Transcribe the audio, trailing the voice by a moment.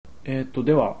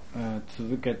では、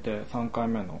続けて3回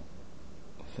目の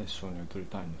セッションに移り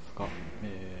たいんですが、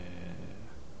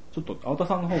ちょっと青田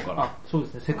さんの方から。そうで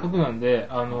すね、せっかくなんで、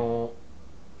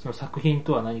その作品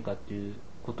とは何かっていう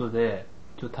ことで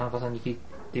ちょっと田中さんに聞い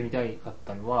てみたいかっ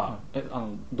たのは、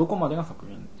どこまでが作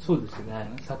品？そうです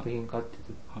ね、作品かっていう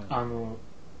と、はい、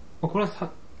これ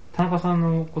は田中さん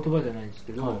の言葉じゃないんです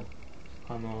けど、はい、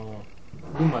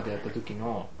群馬でやった時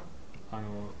の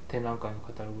展覧会の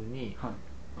カタログに、はい、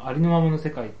ありのままの世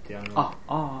界って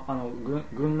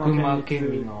群馬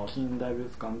県民の近代美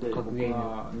術館で僕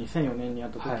が2004年にや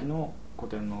った時の個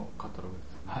展のカタログで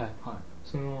す、ね。はい。はい、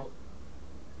その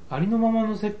ありのまま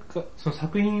の世界、その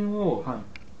作品を、は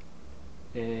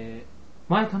い、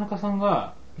前田中さん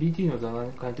が BT の座談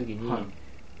会の時に、はい、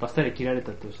バッサリ切られ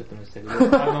たっておっしゃってましたけど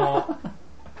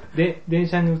で電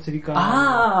車に移り変わ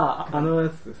るあのや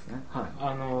つですね、はい、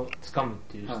掴むっ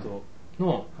ていう人の、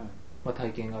はい、まあ、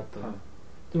体験があった、はい、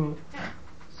でも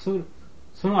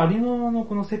そのありのままの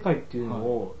この世界っていうの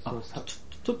を、はい、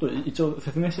ちょっと一応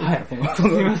説明していいですか、はい、す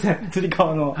みません。釣り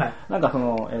革の、はい、なんか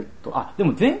で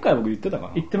も前回僕言ってたか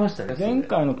な。言ってましたね。前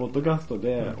回のポッドキャスト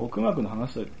で奥学の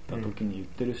話した時に言っ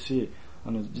てるし、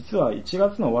実は1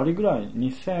月の終わりぐらい、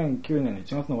2009年の1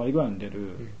月の終わりぐらいに出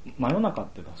る、真夜中っ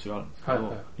て雑誌があるんですけど、はい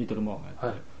はい、リトルモアがやって、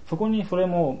はい、そこにそれ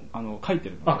も書いて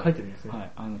るので、書いてるんです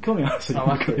ね。はい、興味ある人に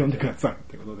読んでくださいっ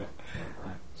てことで。は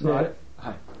い、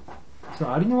そ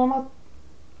のありのまま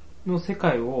の世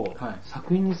界を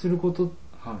作品にすること、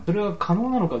はい、それは可能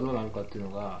なのかどうなのかっていう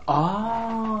のが、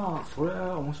それ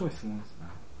は面白い質問ですね。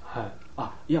は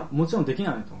い。いや、もちろんでき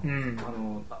ないと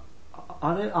思う。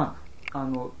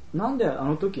なんで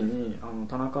時に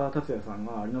田中達也さん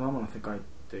がありのままの世界っ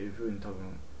ていう風に多分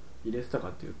入れてたか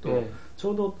っていうと、ち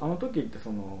ょうど時って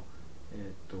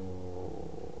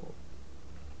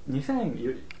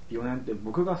2004年って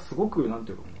僕がすごくなん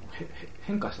ていうか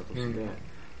変化した年で、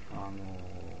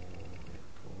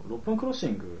六本クロッシ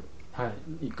ング、は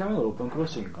い、1回目の六本クロッ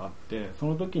シングがあって、そ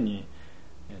の時に、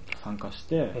参加し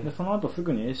て、でその後す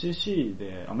ぐに ACC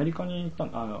でアメリカに行った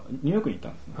ニューヨークに行った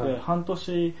んですね、はい、で半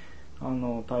年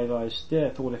滞在し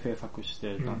てそこで制作し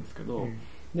ていたんですけど、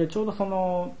でちょうどそ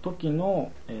の時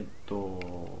の、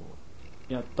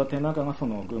やった展覧会がそ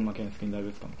の群馬県近代美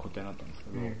術館の個展だったんですけ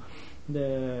ど、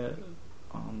で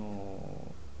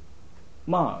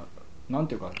まあなん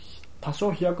ていうか多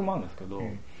少飛躍もあるんですけど、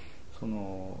そ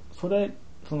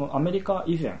のアメリカ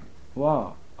以前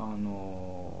はな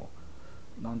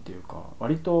んていうか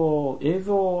割と映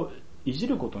像をいじ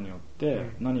ることによって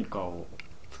何かを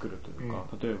作るというか、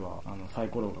例えばサイ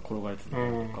コロが転がり続け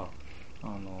るとか、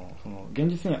その現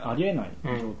実にありえない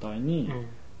状態に、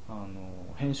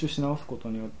編集し直すこと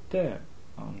によって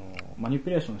マニピ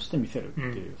ュレーションして見せるって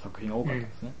いう作品が多かったん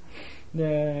ですね、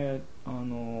で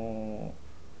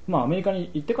まあアメリカ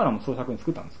に行ってからもそういう作品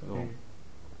作ったんですけど、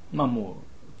まあも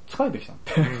う疲れてきちゃっ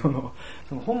て、その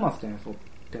本末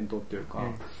転倒っていうか、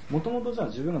もともとじゃあ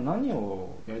自分が何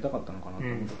をやりたかったのかなと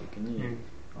思った時に、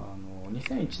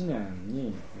2001年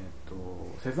に、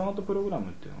セゾンアートプログラ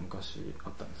ムっていうのが昔あ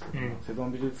ったんですけど、セゾ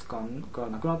ン美術館が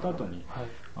なくなった後に、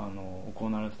行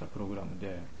われてたプログラム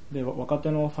で若手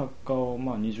の作家を、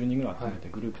まあ、20人ぐらい集めて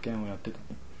グループ展をやってた、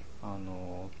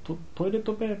トイレッ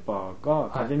トペーパーが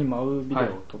風に舞うビデオを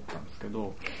撮ったんですけ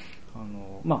ど、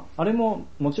まあ、あれも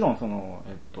もちろん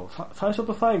最初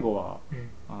と最後は、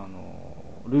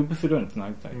ループするようにつな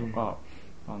いでたりとか、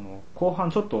後半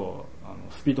ちょっと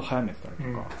スピード速めてたり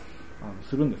とか、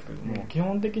するんですけども、基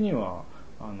本的には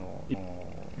トイレ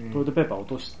ットペーパーを落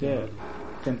として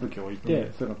扇風機を置いて、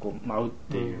それがこう舞うっ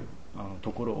ていう、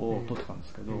ところを撮ってたんで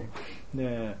すけど、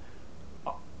で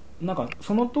なんか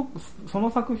その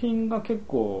作品が結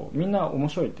構みんな面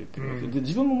白いって言ってくれて、で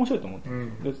自分も面白いと思ってるん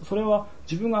ですよ、でそれは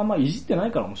自分があんまりいじってな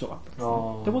いから面白かったんです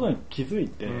よ、ってことに気づい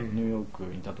て、ニューヨーク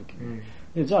にいた時に、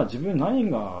でじゃあ自分何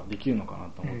ができるのかな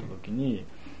と思った時に、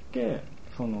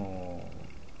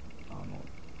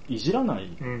いじらな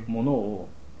いものを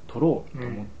撮ろうと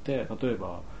思って、例え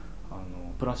ば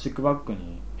プラスチックバッグ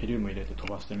にヘリウム入れて飛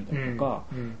ばしてみたりとか、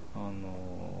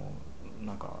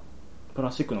なんかプ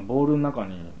ラスチックのボウルの中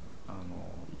に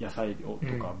野菜と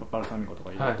かバルサミコと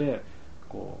か入れて、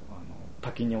こう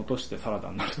滝に落としてサラダ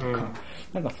になるとか、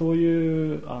なんかそう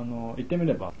いう言ってみ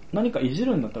れば何かいじ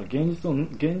るんだったら現実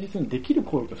にできる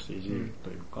行為としていじると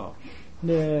いうか、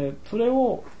でそれ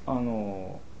を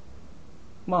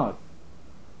まあ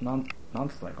なんつ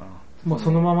ったらいいかな、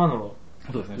そのままの、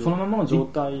そうですね、そのままの状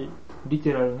態、リ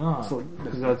テラルな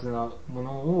複雑なも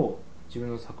のを自分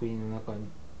の作品の中に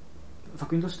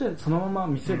作品としてそのまま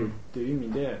見せるっていう意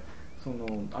味で、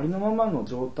ありのままの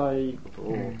状態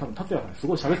を多分達也さんにす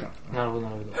ごい喋ってたんですよね。なるほど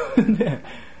なるほど。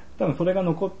で多分それが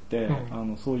残って、う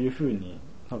んそういう風に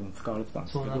多分使われてたん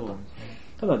ですけど、そうなったんですね。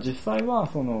ただ実際は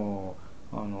も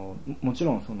ち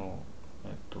ろん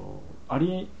あ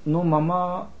りのま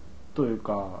まという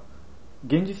か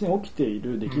現実に起きてい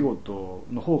る出来事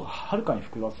の方がはるかに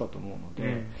複雑だと思うの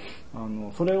で、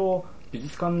それを美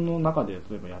術館の中で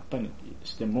例えばやったり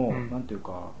しても、なんていう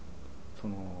か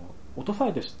落とさ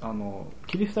れて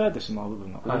切り捨てられてしまう部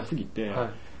分が多すぎて、はいはい、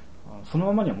その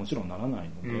ままにはもちろんならない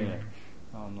ので、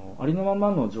ありのまま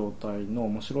の状態の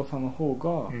面白さの方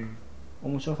が、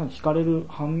面白さに惹かれる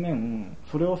反面、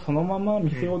それをそのまま見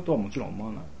せようとはもちろん思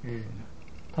わないですよね。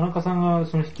田中さんが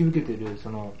その引き受けているそ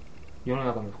の世の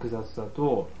中の複雑さ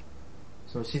と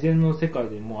その自然の世界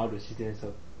でもある自然さ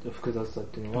複雑さっ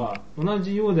ていうのは同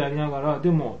じようでありながら、で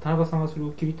も田中さんがそれ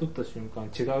を切り取った瞬間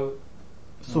違う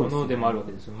ものでもあるわ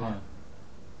けですよね。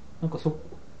なんかそ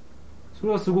れ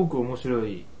はすごく面白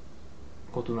い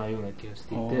ことなような気がし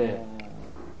ていて、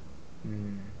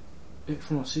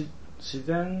その自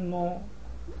然の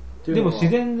でも自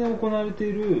然で行われて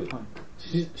いる、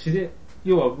自然、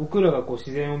要は僕らがこう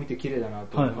自然を見て綺麗だな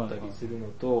と思ったりするの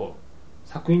と、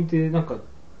作品ってなんか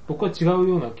僕は違う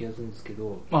ような気がするんですけ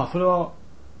ど、それは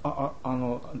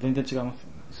全然違いますよ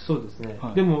ね。そうですね、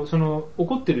でもその起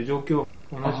こっている状況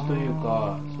同じという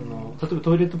か、例えば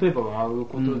トイレットペーパーが舞う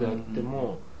ことであって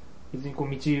も、別にこう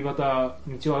道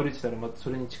を歩いてたらまたそ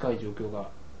れに近い状況が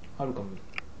あるかも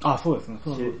そうですね、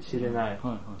しれない、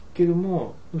けど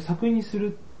も作品にす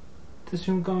るって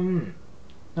瞬間、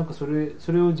なんかそれ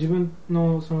を自分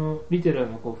のそのリテラ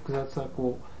ルのこう複雑さを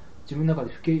こう自分の中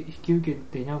で引き受け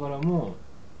ていながらも、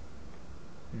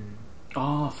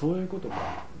そういうことか。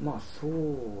そう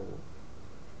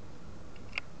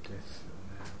です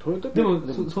よね。で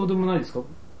もそうでもないですか。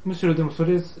むしろでも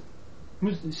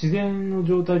自然の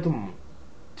状態とも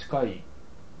近い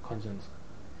感じなんですか。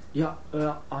いや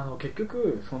結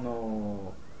局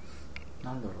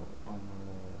なんだろ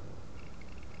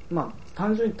う、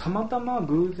単純にたまたま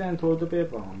偶然トイレットペー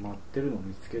パーが舞ってるのを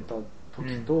見つけた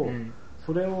時と、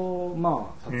それを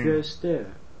撮影して、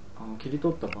切り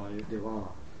取った場合では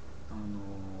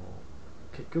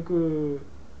結局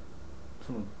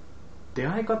その出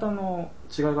会い方の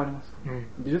違いがあります、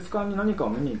美術館に何かを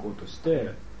見に行こうとして、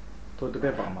トイレットペ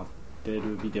ーパーが舞って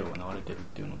るビデオが流れてるっ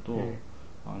ていうのと、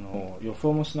予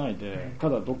想もしないで、た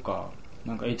だどっか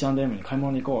なんか H&M に買い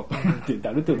物に行こうとって言って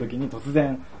歩いてる時に突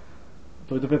然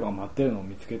トイレットペーパーが舞ってるのを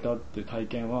見つけたっていう体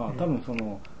験は、多分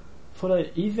そ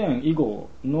れ以前以後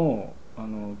の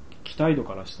期待度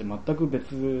からして全く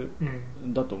別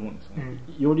だと思うんですよね、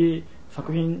より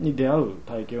作品に出会う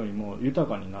体験よりも豊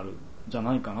かになるんじゃ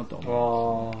ないかなと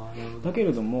思うんですよ。だけ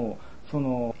れどもそ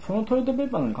のトイレットペー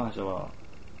パーに関しては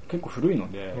結構古いの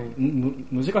で、無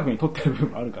自覚に撮ってる部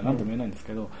分もあるかなとも言えないんです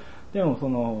けど、で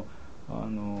も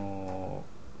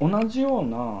同じよう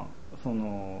な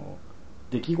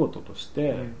出来事とし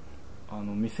て、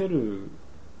見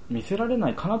せられな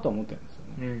いかなとは思ってるんですよ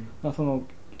ね、だから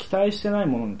期待してない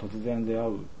ものに突然出会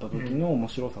った時の面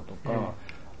白さとか、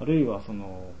あるいは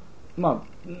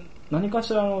何か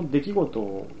しらの出来事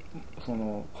を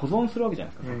保存するわけじゃ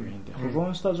ないですか、作品って。保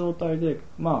存した状態で、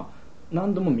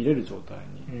何度も見れる状態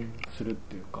にするっ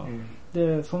ていうか、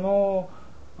で保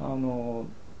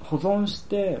存し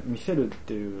て見せるっ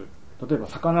ていう、例えば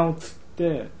魚を釣っ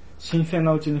て新鮮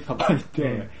なうちにさばい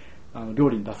て、料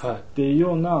理に出すっていう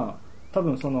ような、多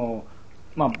分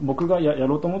僕がや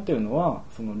ろうと思ってるのは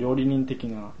料理人的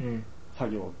な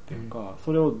作業っていうか、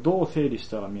それをどう整理し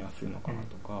たら見やすいのかな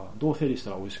とか、どう整理し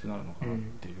たら美味しくなるのかなっ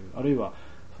ていう、あるいは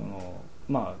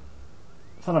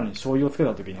さらに醤油をつけ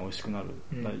た時に美味しくなる、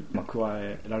加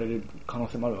えられる可能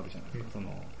性もあるわけじゃないですか、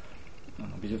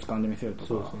美術館で見せると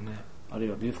か、あるい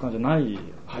は美術館じゃない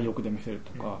廃屋で見せる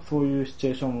とか、そういうシチュ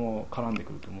エーションも絡んで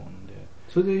くると思うので、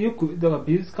それでよくだから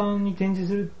美術館に展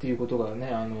示するっていうことが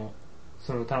ね、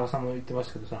田中さんも言ってま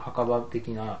したけど、墓場的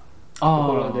なと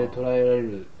ころで捉えられ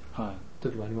る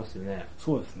時もありますよね。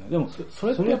そうですね。でも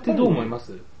それってどう思いま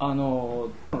す？2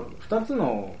つ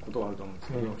のことがあると思うんで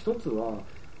すけど、1つは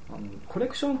コレ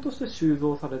クションとして収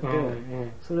蔵されて、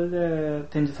それで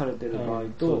展示されている場合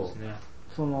と、例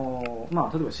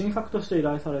えば新作として依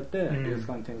頼されて美術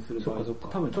館に展示する場合と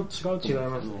多分ちょっと違うと思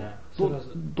うんですけど、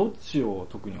どっちを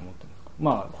特に思って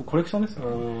ますか？コレクションですよ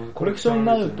ね。コレクションに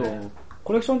なると、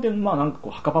コレクションってなん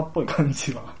か墓場っぽい感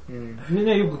じは、みん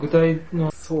なよく具体の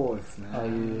そうですね、ああい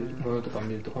うものとか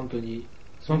見ると本当に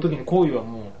その時の行為は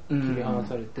もう切り離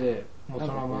されて、もうそ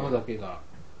のものだけが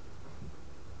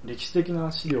歴史的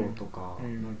な資料とか、な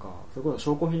んかそれこそ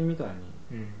証拠品みたい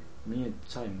に見え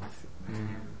ちゃいますよね、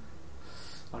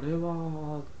あれ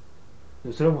は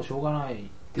それはもうしょうがないっ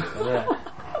ていうかね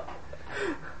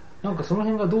なんかその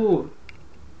辺がどう、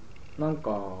なんか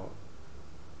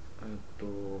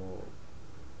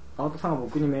アートさんが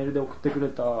僕にメールで送ってくれ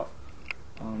た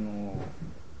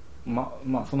ま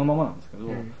あそのままなんですけど、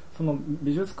その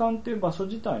美術館っていう場所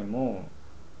自体も、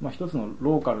一つの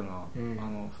ローカルな、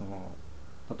その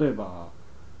例えば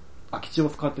空き地を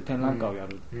使って展覧会をや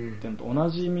るっていうのと同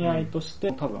じ意味合いとし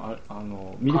て、多分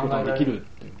見ることができるっ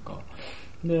ていうか、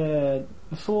で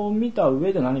そう見た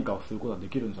上で何かをすることがで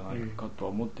きるんじゃないかと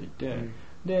は思っていて、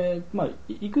で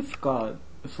いくつか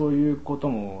そういうこと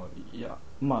も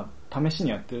試し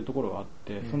にやってるところがあっ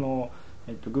て、その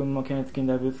群馬県立近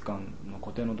代美術館の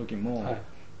個展の時も、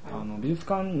美術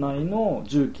館内の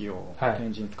重機を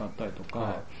展示に使ったりと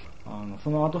か、そ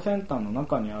のアートセンターの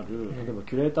中にある、例えば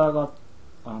キュレーターが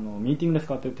ミーティングで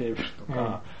使ってるテーブルと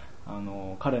か、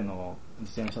彼の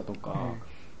自転車とか、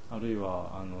あるい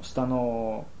は下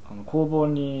の工房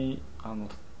に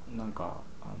なんか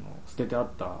捨ててあっ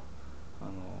た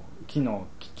木の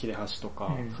切れ端と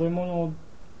か、そういうもの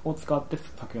を使って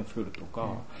作品を作ると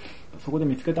か、そこで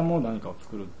見つけたもので何かを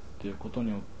作るっていうこと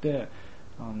によって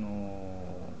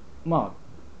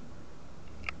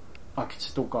空き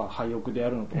地とか廃屋でや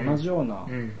るのと同じような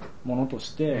ものと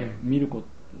して見よ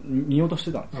うとし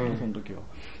てたんですよね、その時は。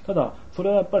ただそれ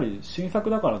はやっぱり新作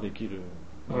だからできる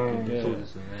わけで、そうで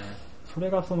すよね。それ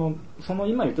がその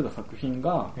今言ってた作品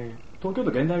が東京都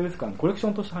現代美術館にコレクショ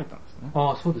ンとして入ったんですよね。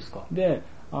ああ、そうですか。で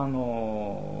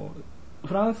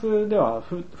フランスでは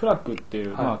フラックってい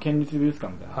う、県立美術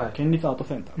館みたいな、県立アート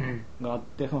センターがあっ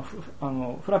て、その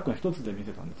フラックの一つで見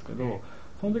せたんですけど、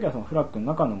その時はそのフラッグの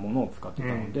中のものを使ってた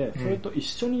ので、それと一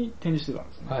緒に展示してたん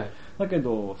ですね。だけ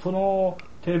どその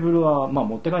テーブルは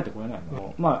持って帰ってこれない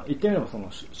の、言ってみればその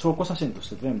証拠写真とし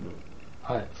て全部、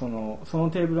その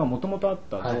テーブルはもともとあっ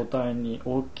た状態に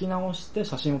置き直して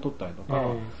写真を撮ったりとか、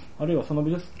あるいはその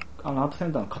美術アートセ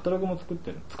ンターのカタログも使っ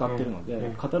てるの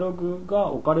で、カタログ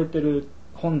が置かれてる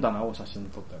本棚を写真に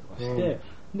撮ったりとかして、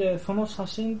でその写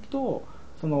真と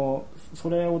そ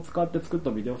れを使って作った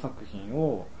ビデオ作品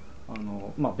を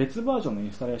別バージョンのイ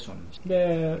ンスタレーションにして、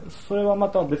でそれはま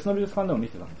た別の美術館でも見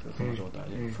せたんですけど、その状態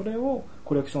で、それを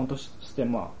コレクションとして収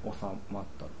まっ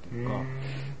たっていうか、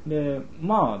で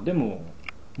でも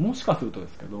もしかするとで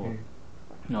すけど、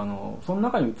その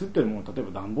中に写ってるもの、例え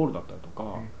ば段ボールだったりと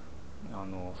か、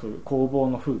そういう工房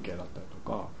の風景だったりと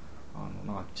か、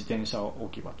なんか自転車置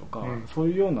き場とか、そう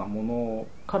いうようなもの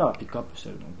からピックアップして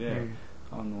るので、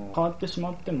変わってし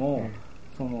まっても、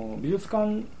その美術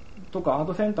館とかアー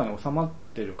トセンターに収まっ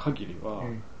てる限りは、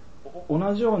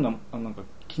同じようななんか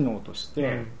機能とし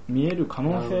て見える可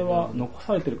能性は残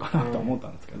されてるかなと思った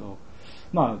んですけど、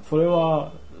それ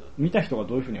は見た人が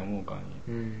どういうふうに思うか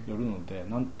によるので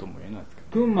何とも言えないですけ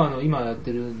ど、群馬の今やっ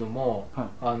てるのも、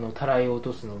たらいを落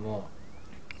とすのも、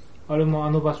あれも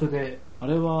あの場所で、あ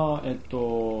れは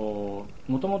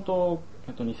もともと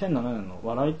2007年の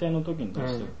笑い亭の時に出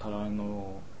してたらい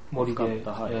の森使っ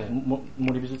た、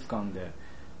森美術館で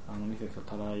見せて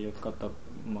たたらいを使った、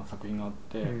作品があっ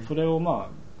て、それを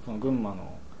その群馬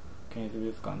の県立美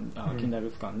術館、近代美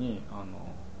術館に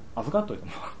預かっといて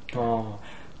もらっ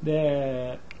て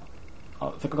で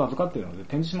せっかく預かってるので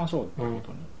展示しましょうっていうこ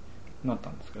とになっ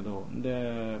たんですけど、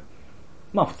で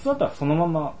普通だったらそのま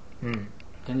ま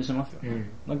展示しますよね、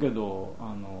だけど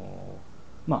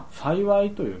幸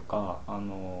いというか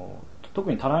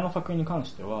特にたらいの作品に関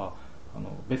しては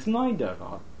別のアイデアが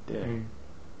あって、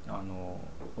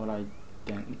笑い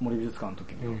展森美術館の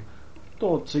時に、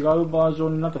と違うバージョ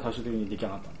ンになって最終的に出来上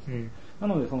がったんです、な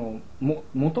ので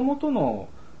もともとの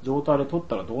状態で撮っ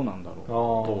たらどうなんだろう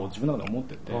と自分の中で思っ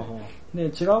てて、で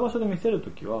違う場所で見せる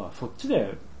ときはそっち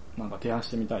でなんか提案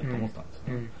してみたいと思ってたんです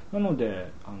よね、なの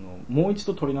でもう一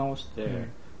度撮り直して、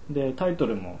でタイト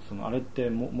ルもあれって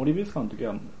森美術館の時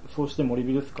はそうして森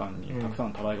美術館にたくさん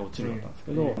のたらいが落ちるだったんです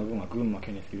けど、群馬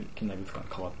県立近代美術館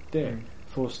に変わって、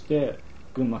そうして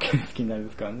群馬県立近代美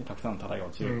術館にたくさんのたらいが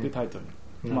落ちるっていうタイトルに、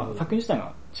作品自体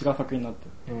が違う作品になっ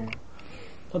てる、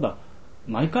ただ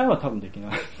毎回は多分できな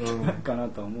いんじゃないかな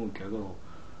とは思うけど、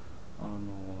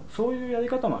そういうやり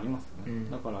方もありますね、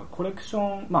だからコレクショ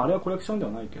ン、あれはコレクションで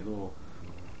はないけど、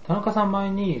田中さん前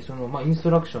にインスト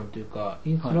ラクションというか、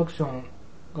インストラクション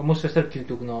がもしかしたら究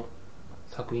極の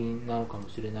作品なのかも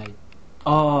しれないって、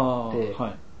そ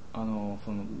の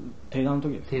定談の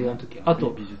時ですね、定談の時、あ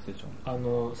と美術手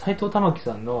帳斎藤玉樹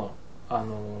さんの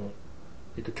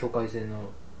境界線の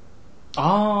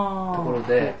ところ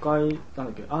で、境界なん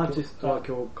だっけ、アーティストは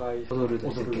境界踊るで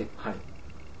したっけ、斎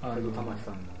藤玉樹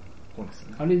さんの本です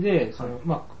ね。あれで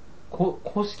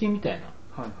公式みたいな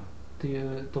ってい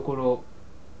うところ、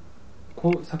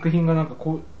作品がなんか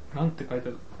なんて書いて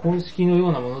ある、公式のよ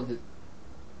うなもので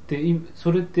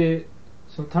それって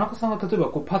その田中さんが例えば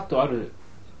こうパッとある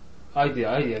アイデ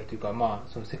アっていうか、まあ、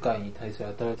その世界に対す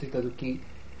る新しいた時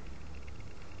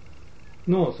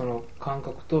のその感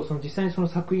覚と、その実際にその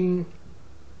作品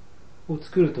を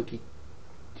作る時っ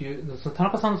ていう、その田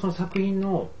中さんのその作品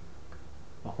の、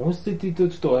まあ、本質って言うと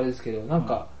ちょっとあれですけど、なん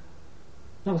か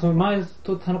その前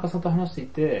と田中さんと話してい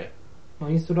て、まあ、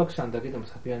インストラクションだけでも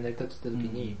作品が成り立ってた時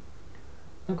に、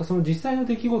なんかその実際の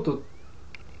出来事、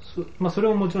まあ、それ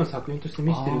をもちろん作品として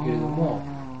見せてるけれども、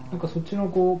なんかそっちの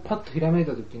こうパッとひらめい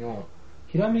た時の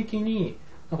ひらめきに、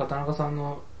なんか田中さん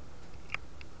の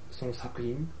その作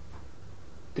品っ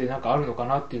てなんかあるのか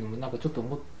なっていうのもなんかちょっと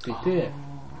思っていて、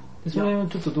でそれは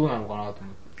ちょっとどうなのかなと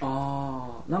思っ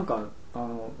て。なんか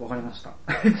わかりました。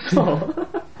そう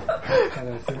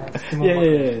いや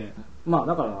まあ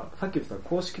だからさっき言ってた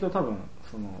公式と多分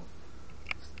その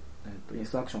イン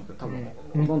ストラクションって多分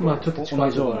ほとんどまあちょっと近い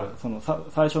同じようなその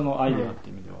最初のアイデアって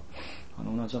いう意味では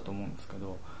同じだと思うんですけ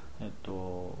ど、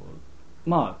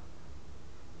まあ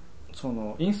そ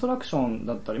のインストラクション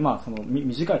だったり、まあその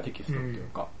短いテキストっていう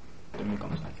か、でもいいか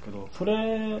もしれないですけど、そ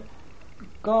れ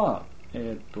が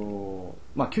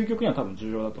まあ究極には多分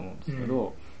重要だと思うんですけ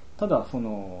ど、ただそ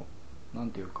のな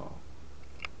んていうか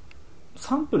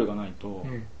サンプルがないと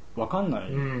分かんな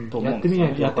いと思うんですよ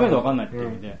ね。やってみないと分かんないっていう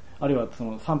意味で、あるいはそ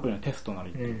のサンプルのテストな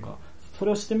りっていうか、そ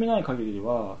れをしてみない限り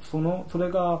はそれ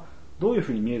がどういうふ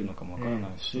うに見えるのかも分からな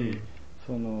いし、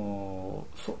その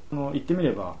言ってみ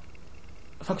れば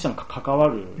作者の関わ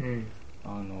る、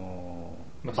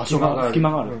場所が隙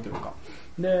間があるっていうか、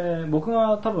で僕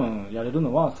が多分やれる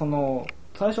のはその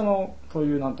最初のそう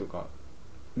いうなんていうか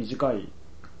短い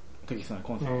テキストなり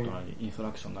コンセプトなりインスト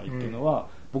ラクションなりっていうのは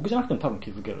僕じゃなくても多分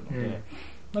気づけるので、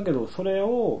だけどそれ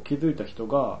を気づいた人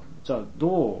がじゃあ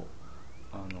ど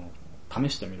う試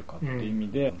してみるかっていう意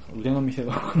味で、腕の見せ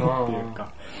所っていう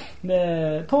か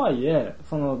で、とはいえ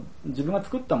その自分が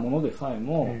作ったものでさえ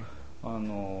も、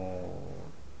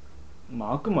ま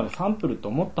あ、あくまでサンプルと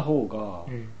思った方が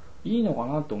いいのか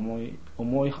なと思い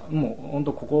もう本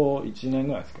当ここ1年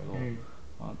ぐらいですけど、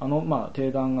まあ定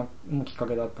談がもうきっか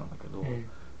けだったんだけど、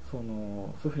そういう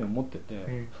ふうに思って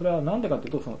て、それはなんでかってい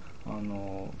うとそ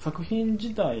の作品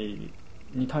自体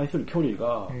に対する距離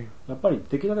がやっぱり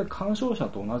できるだけ鑑賞者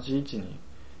と同じ位置に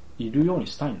いるように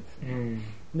したいんですよね、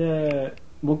で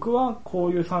僕はこ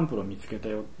ういうサンプルを見つけた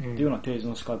よっていうような提示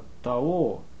の仕方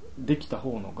をできた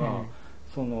方のが、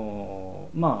その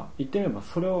まあ言ってみれば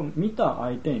それを見た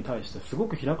相手に対してすご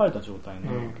く開かれた状態に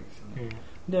なるわけですよね、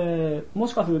でも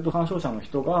しかすると鑑賞者の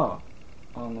人が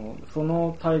そ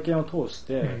の体験を通し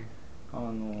て、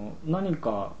何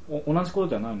か同じこと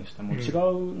ではないにしても、違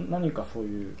う何かそう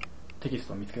いうテキス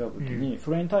トを見つけたときに、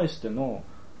それに対しての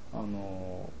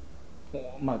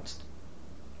まあ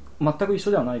全く一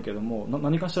緒ではないけども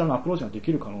何かしらのアプローチがで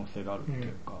きる可能性があるってい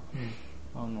うか、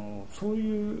そう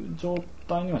いう状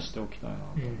態にはしておきたいなと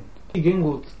思って、言語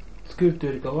を作るとい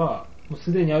うよりかはもう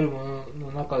すでにあるものの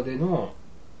中での、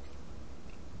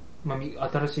まあ、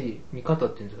新しい見方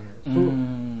っていうんですかね、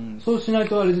そうしない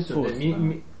とあれですよ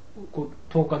ね、こう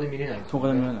10日で見れないですよね。10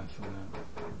日で見れないですよね。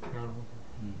なるほど、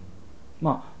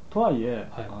まあとはいえ、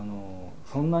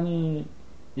そんなに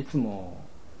いつも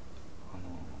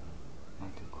なん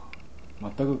ていうか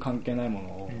全く関係ないもの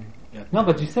をやって、なん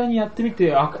か実際にやってみ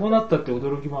てこうなったって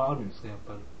驚きもあるんですね、やっ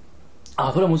ぱり。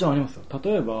それはもちろんありますよ。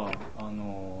例えば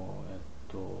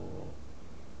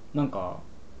なんか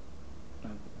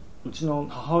うちの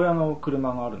母親の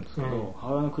車があるんですけど、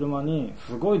母親の車に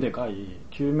すごいでかい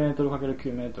9メートル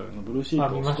 ×9 メートルのブルーシー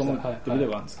トを仕込むってビデ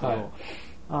オがあるんですけど、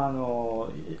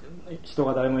人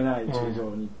が誰もいない駐車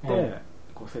場に行って、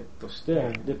こうセットし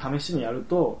て、で試しにやる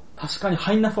と確かに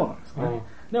入んなそうなんですよね、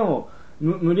でも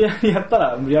無理やりやった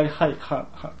ら無理やり入ったっ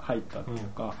ていう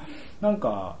か、なん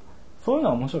かそういうの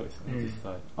は面白いですよね、実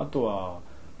際。あとは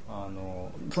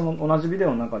その同じビデオ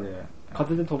の中で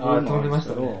風で飛ぶのなんです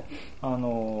けど、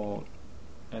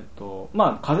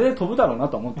まあ風で飛ぶだろうな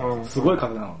と思ったんですよ、すごい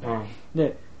風なので、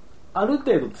である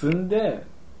程度積んで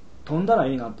飛んだら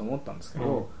いいなと思ったんですけ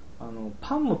ど、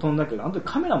パンも飛んだけどあの時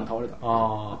カメラも倒れたんです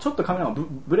よ。ちょっとカメラが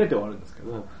ブレて終わるんですけ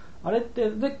ど、あれっ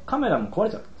てでカメラも壊れ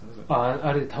ちゃったんですよ。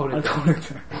あれで倒れて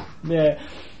で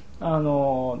あ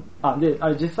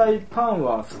れ実際パン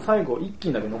は最後一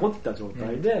斤だけ残ってた状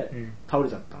態で倒れ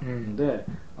ちゃったので、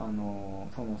そ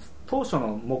の当初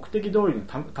の目的通りに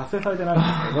達成されてないんで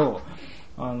すけど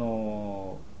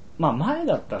まあ前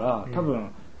だったら多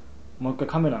分もう一回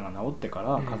カメラが直ってか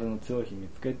ら風の強い日見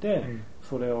つけて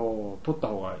それを撮った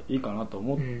方がいいかなと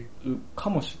思っ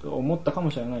たかも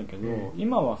しれないけど、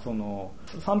今はその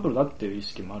サンプルだっていう意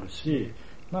識もあるし、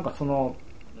なんかその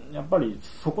やっぱり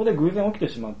そこで偶然起き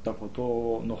てしまったこ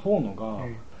との方のが、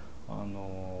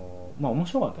まあ面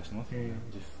白かったりしますよね、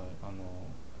実際。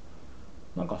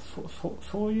なんか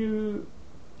そういう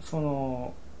そ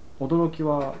の驚き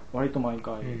は割と毎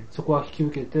回、そこは引き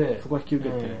受けて、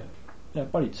やっ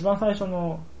ぱり一番最初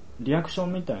のリアクショ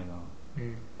ンみたいな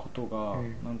ことが、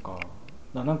なんか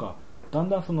だん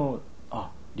だんその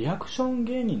リアクション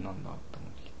芸人なんだと思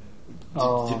ってきて、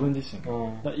自分自身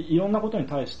が、いろんなことに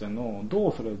対してのど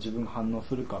うそれを自分が反応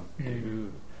するかっていう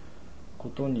こ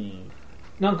とに、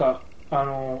なんか田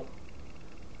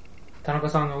中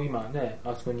さんの今ね、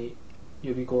あそこに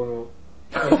予備校の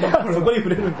そこに触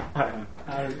れるんだ、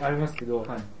ありますけど、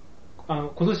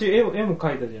今年絵も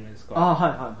描いたじゃないですか。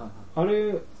あ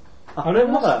れ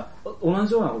もだから同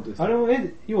じようなことです。あれも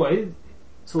要は絵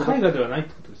画ではないって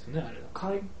ことですよね、あ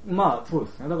れは。まあそう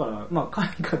ですね。だからまあ絵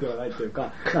画ではないという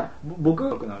か、僕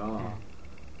が描くなら、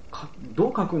ど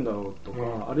う描くんだろうと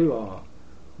か、あるいは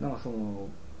なんか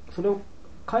それを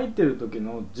描いてる時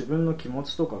の自分の気持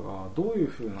ちとかがどういう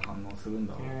風な反応するん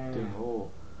だろうっていうの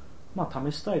をまあ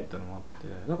試したいっていうのもあって、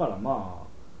だからまあ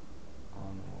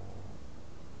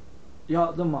い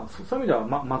やでもまあそういう意味では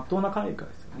まっとうな絵画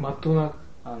ですよね。まっ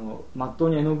とう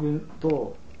に絵の具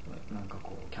となんか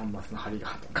こうキャンバスの張りが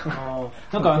とか、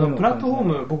なんかプラットフォー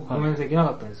ム僕ごめんなさい行けな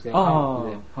かったんですけど、あ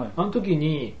の時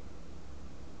に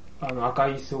赤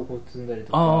い椅子をこう積んだり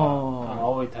とか、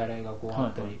青いタイライがこうあ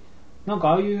ったり、なんか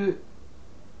ああいう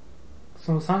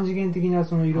その三次元的な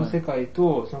その色世界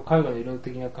とその絵画の色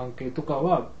的な関係とか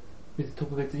は別に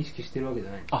特別意識してるわけじ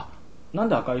ゃないんですか。なん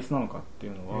で赤い椅子なのかってい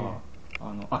うのは、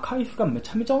赤い椅子がめ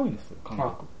ちゃめちゃ多いんですよ、韓国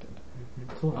って。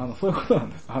そういうことなん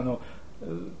です。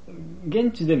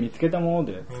現地で見つけたもの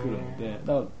で作るので、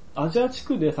だからアジア地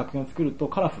区で作品を作ると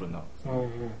カラフルになるんですよ、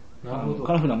なるほど。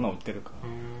カラフルなものを売ってるか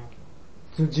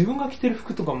ら。自分が着てる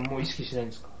服とかももう意識しないん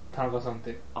ですか、田中さんっ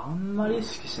て。あんまり意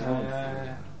識しないです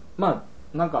ね。ま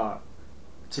あなんか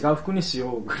違う服にし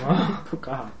ようぐらいと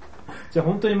かじゃあ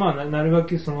本当にまあなるべ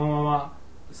くそのまま。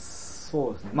そ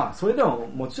うですね。まあそれでも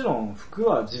もちろん服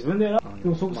は自分で選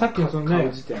ぶ。でもさっきのそのね、買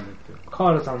う時点で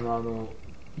河原さんの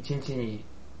一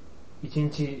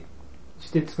日し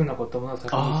て作んなかったものは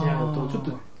先にしないのとちょっ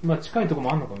とまあ近いところ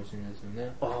もあるのかもしれないですよ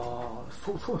ね。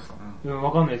そうですかね。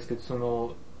わかんないですけ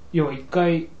ど、要は一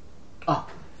回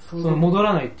戻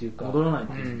らないっていうか、戻らないっ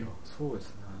ていうか、そうです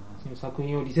ね。その作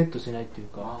品をリセットしないっていう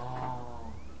か、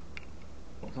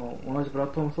同じプラッ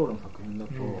トフォームソウルの作品だ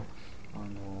と、な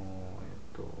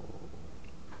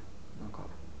んか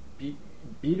ビ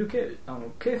ールケ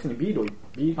ースにビールを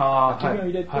空き瓶を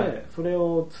入れて、それ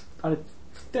をあれ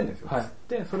釣ってんですよ、釣っ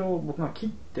てそれを僕が切っ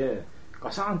て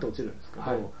ガシャーンと落ちるんですけ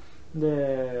ど、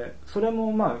でそれ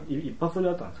もまあ一発撮り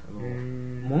だったんですけど、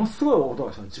ものすごい音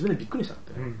がしたの自分でびっくりしちゃっ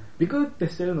て、ビクって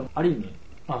してるのをありに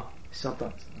しちゃったん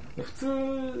ですよね。で普通っ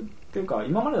ていうか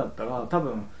今までだったら多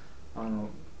分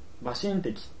バシンっ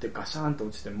て切ってガシャーンと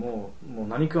落ちてもう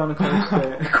何食わぬ顔して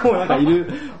こうなんかい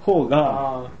る方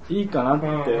がいいかなっ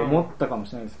て思ったかも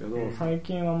しれないですけど、最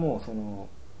近はもうその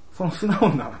素直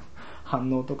な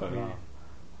反応とかが、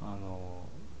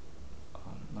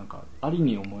なんかあり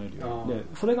に思えるようで、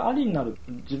それがありになる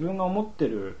自分が思って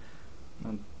る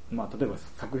まあ例えば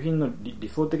作品の理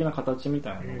想的な形み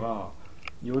たいなのが、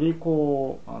より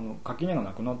こう垣根が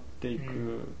なくなってい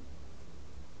く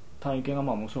体験が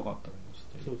まあ面白かったりもし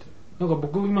て、なんか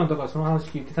僕今だからその話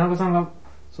聞いて田中さんが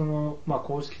そのまあ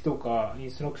公式とかイ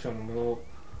ンストラクションのも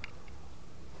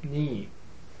のに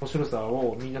面白さ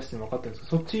を見出しても分かったんです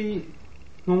けど、そっち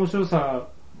の面白さ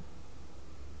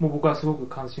も僕はすごく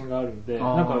関心があるので、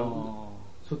なんか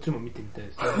そっちも見てみたい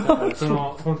ですね。だから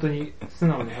本当に素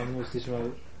直に反応してしまう。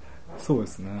そうで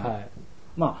すね。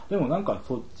まあでもなんか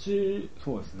そうで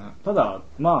すね。ただ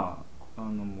まあ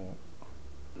も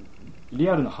うリ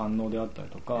アルな反応であったり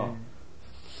とか、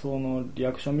そのリ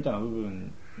アクションみたいな部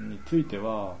分について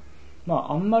は、ま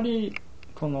ああんまり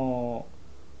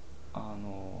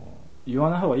言わ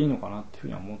ない方がいいのかなっていうふう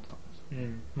には思ってたんですよ。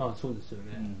まあそうですよ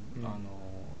ね。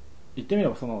言ってみれ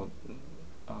ばそう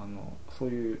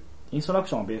いうインストラク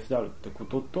ションがベースであるってこ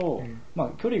とと、まあ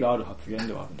距離がある発言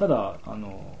ではある。ただ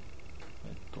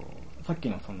さっき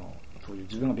のそういう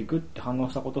自分がビクって反応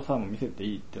したことさえも見せて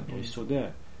いいっていうのと一緒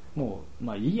で、もう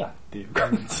まあいいやっていう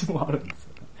感じもあるんです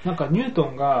よね。なんかニュート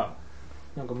ンが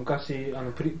なんか昔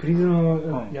プリズ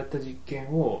ムをやった実験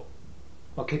を、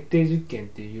まあ、決定実験っ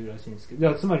ていうらしいんですけど、だ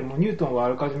からつまりもうニュートンはあ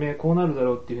らかじめこうなるだ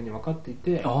ろうっていうふうに分かってい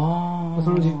て、その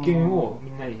実験を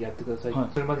みんなにやってください、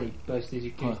それまでにいっぱいして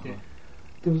実験して、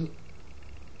でも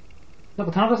なん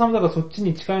か田中さんもだからそっち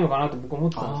に近いのかなと僕は思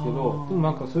ってたんですけど、でもな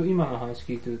んか今の話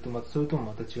聞いてるとそれとも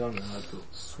また違うんだなと。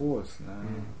そうですね、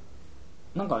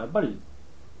なんかやっぱり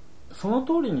その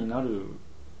通りになる、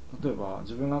例えば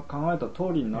自分が考えた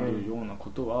通りになるようなこ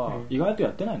とは意外とや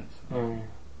ってないんですよね、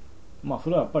まあそ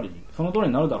れはやっぱりその通り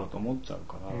になるだろうと思っちゃう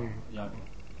から、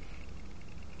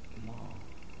まあ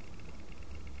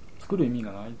作る意味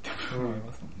がないって思い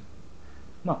ますもんね、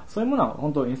まあそういうものは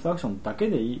本当インストラクションだけ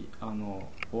でいい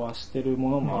終わしてる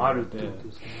ものもあるので、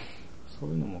そう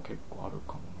いうのも結構ある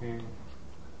かもなと思います。